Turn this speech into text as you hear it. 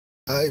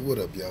Hi, what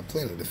up, y'all?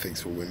 Planet to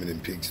Fix for Women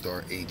in Pig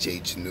Star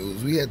HH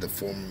News. We had the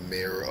former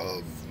mayor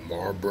of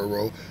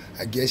Marlboro.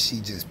 I guess she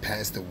just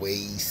passed away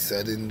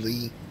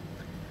suddenly.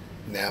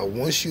 Now,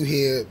 once you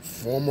hear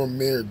former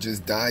mayor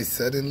just died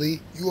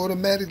suddenly, you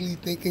automatically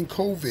thinking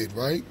COVID,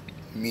 right?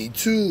 Me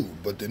too,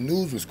 but the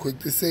news was quick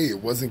to say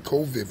it wasn't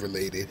COVID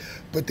related,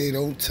 but they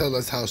don't tell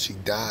us how she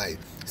died.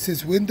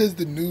 Since when does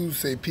the news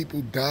say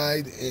people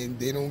died and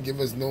they don't give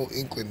us no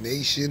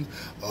inclination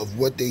of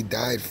what they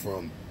died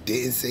from?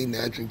 Didn't say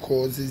natural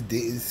causes,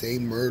 didn't say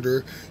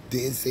murder,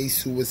 didn't say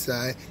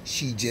suicide.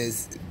 She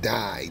just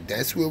died.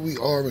 That's where we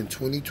are in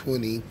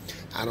 2020.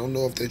 I don't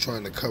know if they're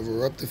trying to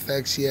cover up the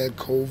fact she had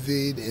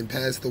COVID and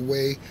passed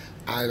away.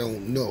 I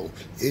don't know.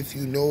 If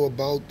you know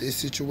about this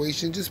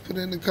situation, just put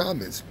it in the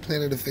comments.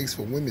 Planet to Fix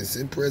for Women.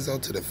 Send prayers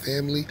out to the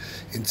family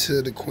and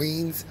to the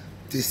queens.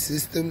 This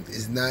system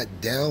is not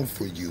down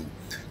for you.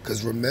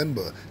 Because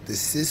remember, the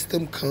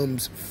system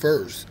comes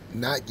first,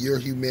 not your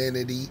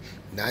humanity,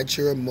 not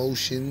your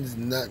emotions,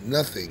 not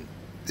nothing.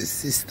 The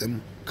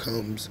system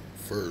comes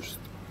first.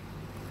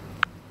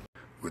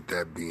 With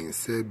that being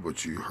said,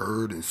 what you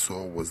heard and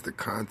saw was the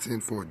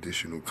content. For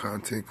additional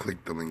content,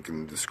 click the link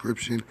in the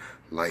description.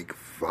 Like,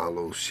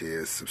 follow,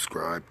 share,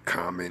 subscribe,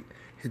 comment,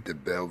 hit the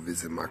bell,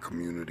 visit my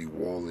community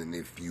wall, and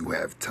if you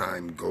have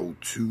time, go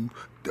to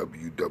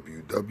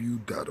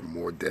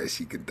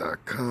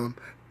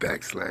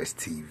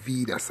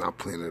www.amore-eka.com/TV. That's our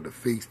Planet of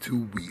Fakes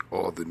too. We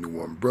are the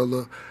new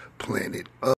umbrella. Planet Up.